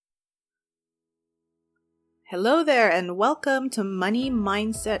Hello there and welcome to Money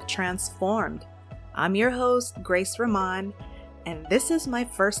Mindset Transformed. I'm your host, Grace Rahman, and this is my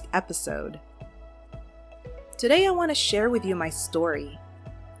first episode. Today I want to share with you my story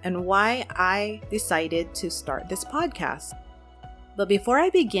and why I decided to start this podcast. But before I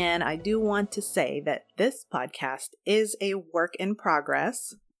begin, I do want to say that this podcast is a work in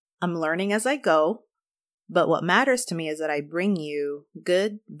progress. I'm learning as I go, but what matters to me is that I bring you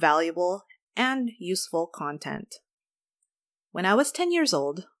good, valuable, and useful content. When I was 10 years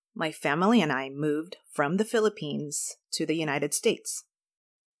old, my family and I moved from the Philippines to the United States.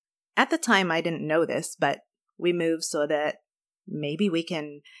 At the time, I didn't know this, but we moved so that maybe we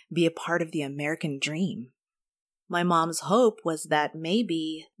can be a part of the American dream. My mom's hope was that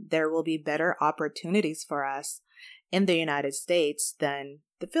maybe there will be better opportunities for us in the United States than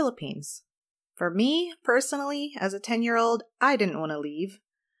the Philippines. For me, personally, as a 10-year-old, I didn't want to leave.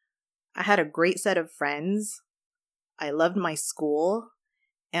 I had a great set of friends. I loved my school,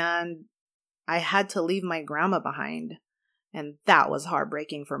 and I had to leave my grandma behind, and that was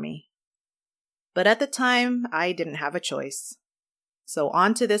heartbreaking for me. But at the time, I didn't have a choice. So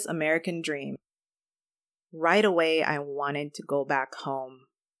on to this American dream. Right away, I wanted to go back home.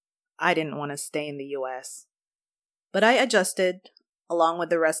 I didn't want to stay in the US. But I adjusted, along with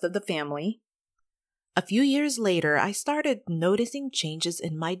the rest of the family. A few years later, I started noticing changes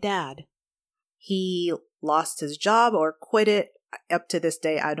in my dad. He lost his job or quit it. Up to this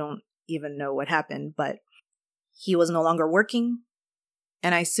day, I don't even know what happened, but he was no longer working.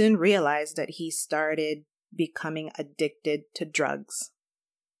 And I soon realized that he started becoming addicted to drugs.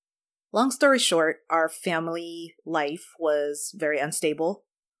 Long story short, our family life was very unstable.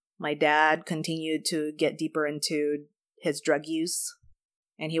 My dad continued to get deeper into his drug use,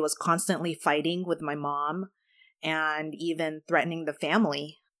 and he was constantly fighting with my mom and even threatening the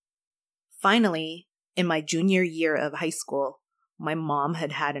family. Finally, in my junior year of high school, my mom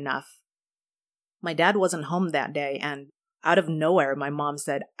had had enough. My dad wasn't home that day, and out of nowhere, my mom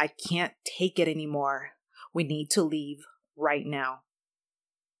said, "I can't take it anymore. We need to leave right now."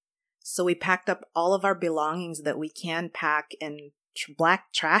 So we packed up all of our belongings that we can pack in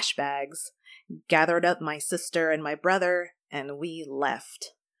black trash bags, gathered up my sister and my brother, and we left.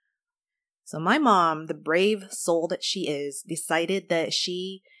 So my mom, the brave soul that she is, decided that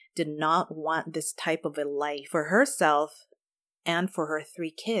she did not want this type of a life for herself and for her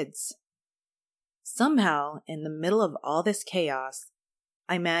 3 kids. Somehow, in the middle of all this chaos,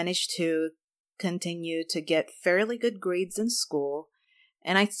 I managed to continue to get fairly good grades in school,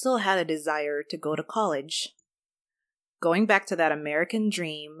 and I still had a desire to go to college. Going back to that American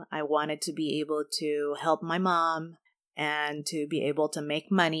dream, I wanted to be able to help my mom and to be able to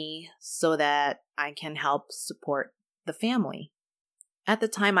make money so that I can help support the family. At the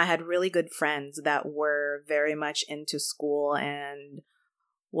time, I had really good friends that were very much into school and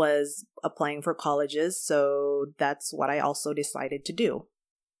was applying for colleges, so that's what I also decided to do.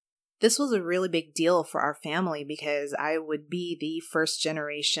 This was a really big deal for our family because I would be the first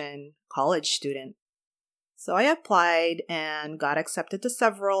generation college student. So I applied and got accepted to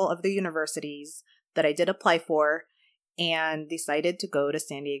several of the universities that I did apply for and decided to go to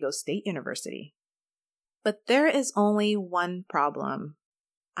San Diego State University. But there is only one problem.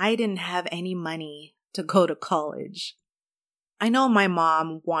 I didn't have any money to go to college. I know my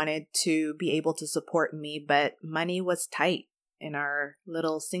mom wanted to be able to support me, but money was tight in our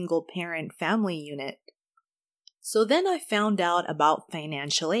little single-parent family unit. So then I found out about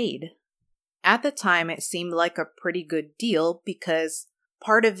financial aid. At the time, it seemed like a pretty good deal because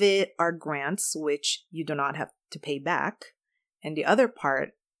part of it are grants, which you do not have to pay back, and the other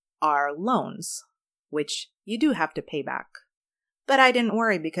part are loans, which you do have to pay back. But I didn't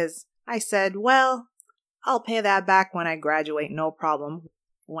worry because I said, well, I'll pay that back when I graduate, no problem,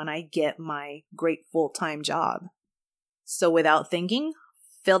 when I get my great full-time job. So without thinking,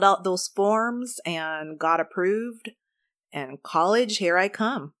 filled out those forms and got approved, and college, here I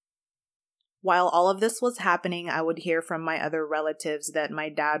come. While all of this was happening, I would hear from my other relatives that my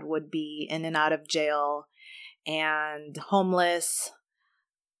dad would be in and out of jail and homeless.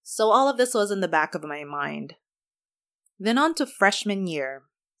 So all of this was in the back of my mind. Then on to freshman year.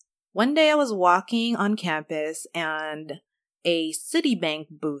 One day I was walking on campus and a Citibank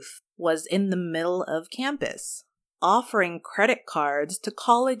booth was in the middle of campus, offering credit cards to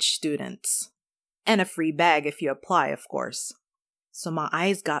college students. And a free bag if you apply, of course. So my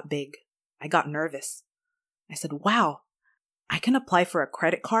eyes got big. I got nervous. I said, wow, I can apply for a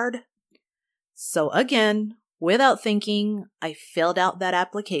credit card? So again, without thinking, I filled out that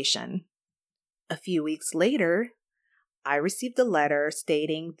application. A few weeks later, I received a letter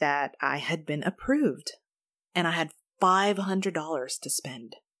stating that I had been approved. and I had $500 to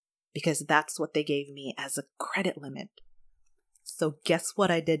spend because that's what they gave me as a credit limit. So guess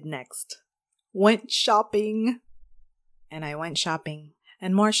what I did next? Went shopping. And I went shopping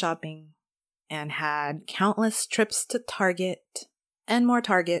and more shopping and had countless trips to Target and more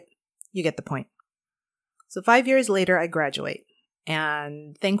Target. You get the point. So 5 years later, I graduate.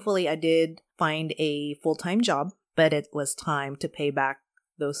 And thankfully, I did find a full-time job, but it was time to pay back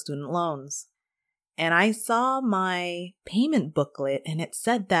those student loans. And I saw my payment booklet, and it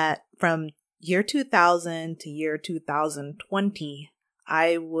said that from year 2000 to year 2020,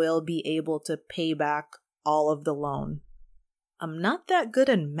 I will be able to pay back all of the loan. I'm not that good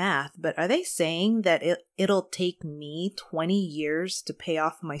in math, but are they saying that it'll take me 20 years to pay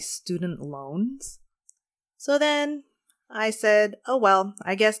off my student loans? So then I said, oh well,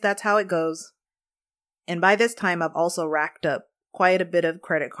 I guess that's how it goes. And by this time, I've also racked up quite a bit of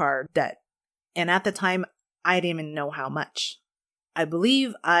credit card debt. And at the time, I didn't even know how much. I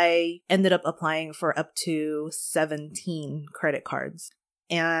believe I ended up applying for up to 17 credit cards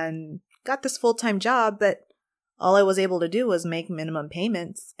and got this full-time job, but all I was able to do was make minimum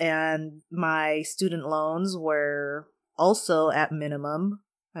payments, and my student loans were also at minimum.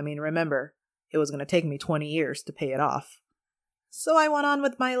 I mean, remember, it was going to take me 20 years to pay it off. So I went on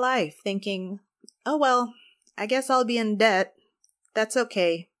with my life thinking, oh well, I guess I'll be in debt. That's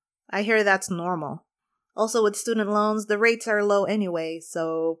okay. I hear that's normal. Also with student loans, the rates are low anyway,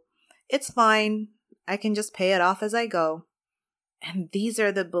 so it's fine. I can just pay it off as I go. And these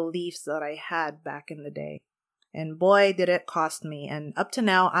are the beliefs that I had back in the day. And boy, did it cost me. And up to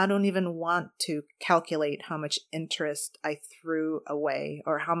now, I don't even want to calculate how much interest I threw away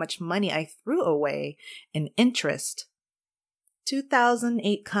or how much money I threw away in interest.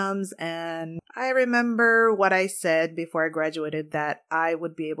 2008 comes and I remember what I said before I graduated, that I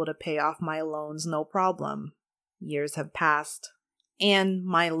would be able to pay off my loans no problem. Years have passed and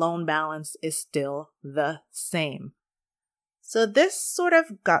my loan balance is still the same. So this sort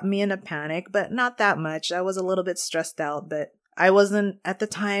of got me in a panic, but not that much. I was a little bit stressed out, but at the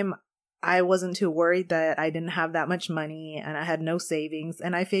time, I wasn't too worried that I didn't have that much money and I had no savings.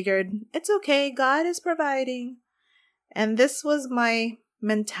 And I figured, it's okay, God is providing. And this was my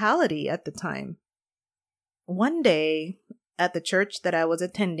mentality at the time. One day at the church that I was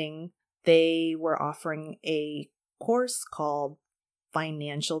attending, they were offering a course called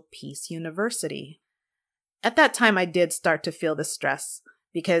Financial Peace University. At that time, I did start to feel the stress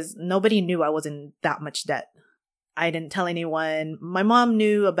because nobody knew I was in that much debt. I didn't tell anyone. My mom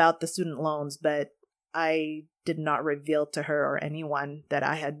knew about the student loans, but I did not reveal to her or anyone that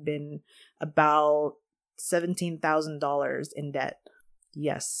I had been about $17,000 in debt.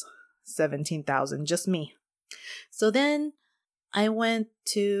 Yes, $17,000, just me. So then I went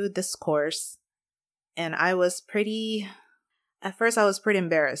to this course and at first I was pretty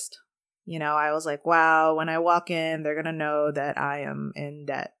embarrassed. You know, I was like, wow, when I walk in, they're going to know that I am in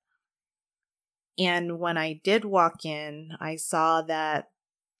debt. And when I did walk in, I saw that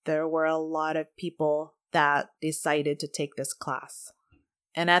there were a lot of people that decided to take this class.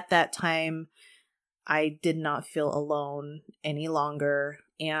 And at that time, I did not feel alone any longer.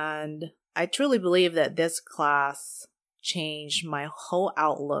 And I truly believe that this class changed my whole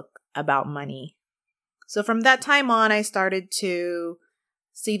outlook about money. So from that time on, I started to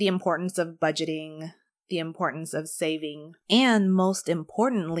see the importance of budgeting, the importance of saving, and most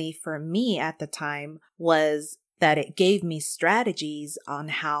importantly for me at the time was that it gave me strategies on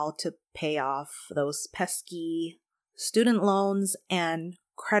how to pay off those pesky student loans and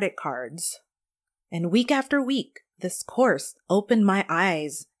credit cards. And week after week, this course opened my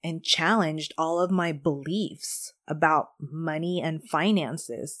eyes and challenged all of my beliefs about money and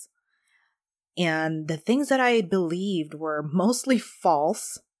finances. And the things that I believed were mostly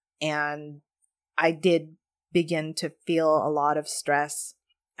false, and I did begin to feel a lot of stress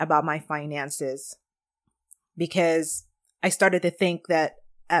about my finances because I started to think that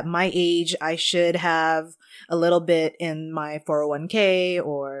at my age, I should have a little bit in my 401k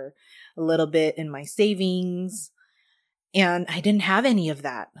or a little bit in my savings, and I didn't have any of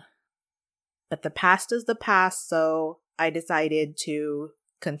that. But the past is the past, so I decided to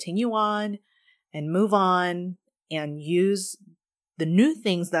continue on and move on and use the new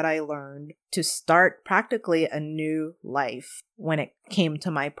things that I learned to start practically a new life when it came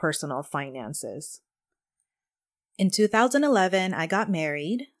to my personal finances. In 2011, I got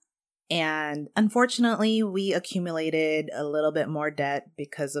married, and unfortunately, we accumulated a little bit more debt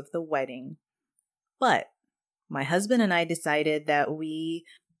because of the wedding. But my husband and I decided that we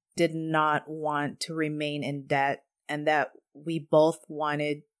did not want to remain in debt and that we both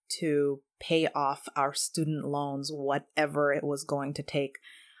wanted to pay off our student loans, whatever it was going to take.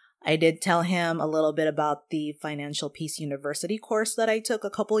 I did tell him a little bit about the Financial Peace University course that I took a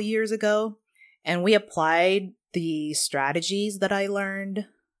couple years ago, and we applied the strategies that I learned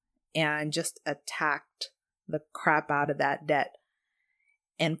and just attacked the crap out of that debt.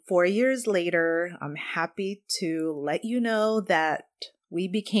 And 4 years later, I'm happy to let you know that we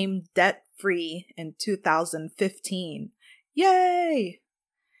became debt-free in 2015. Yay!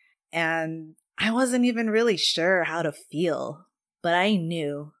 And I wasn't even really sure how to feel, but I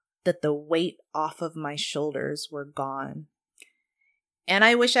knew that the weight off of my shoulders were gone. And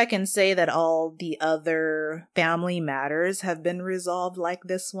I wish I can say that all the other family matters have been resolved like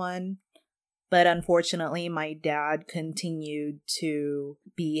this one. But unfortunately, my dad continued to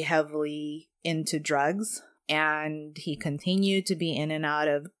be heavily into drugs, and he continued to be in and out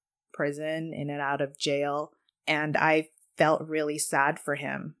of prison, in and out of jail, and I felt really sad for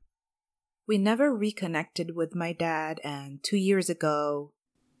him. We never reconnected with my dad, and 2 years ago,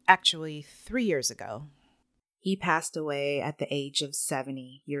 actually 3 years ago, he passed away at the age of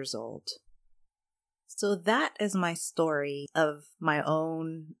 70 years old. So that is my story of my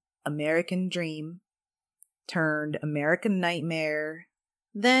own American dream turned American nightmare,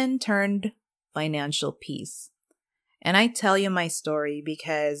 then turned financial peace. And I tell you my story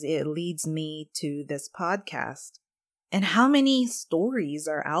because it leads me to this podcast. And how many stories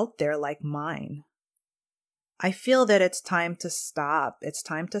are out there like mine? I feel that it's time to stop. It's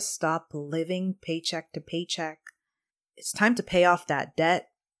time to stop living paycheck to paycheck. It's time to pay off that debt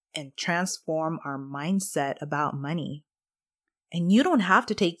and transform our mindset about money. And you don't have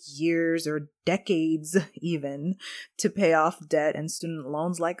to take years or decades even to pay off debt and student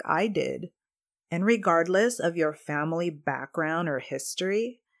loans like I did. And regardless of your family background or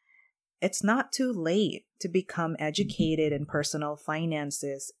history, it's not too late to become educated in personal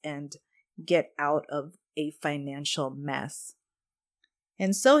finances and get out of a financial mess.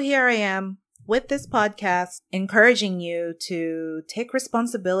 And so here I am with this podcast, encouraging you to take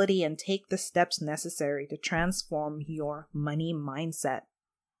responsibility and take the steps necessary to transform your money mindset.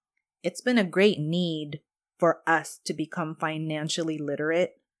 It's been a great need for us to become financially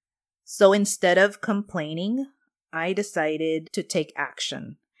literate. So instead of complaining, I decided to take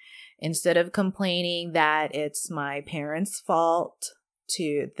action. Instead of complaining that it's my parents' fault,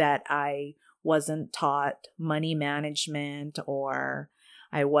 that I wasn't taught money management or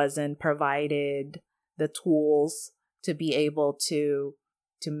I wasn't provided the tools to be able to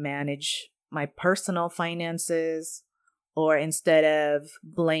manage my personal finances, or instead of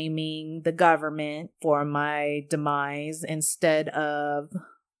blaming the government for my demise, instead of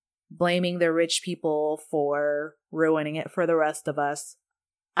blaming the rich people for ruining it for the rest of us,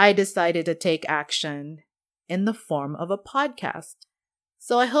 I decided to take action in the form of a podcast.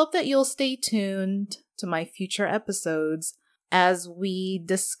 So I hope that you'll stay tuned to my future episodes as we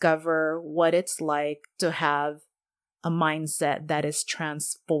discover what it's like to have a mindset that is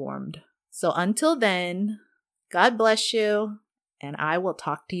transformed. So until then, God bless you, and I will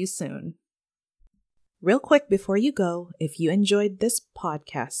talk to you soon. Real quick before you go, if you enjoyed this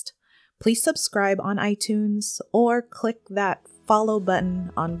podcast, please subscribe on iTunes or click that follow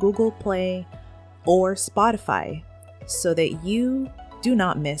button on Google Play or Spotify so that you do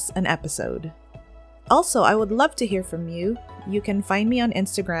not miss an episode. Also, I would love to hear from you. You can find me on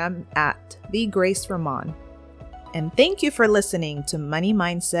Instagram at @thegraceramon. And thank you for listening to Money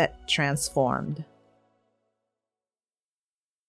Mindset Transformed.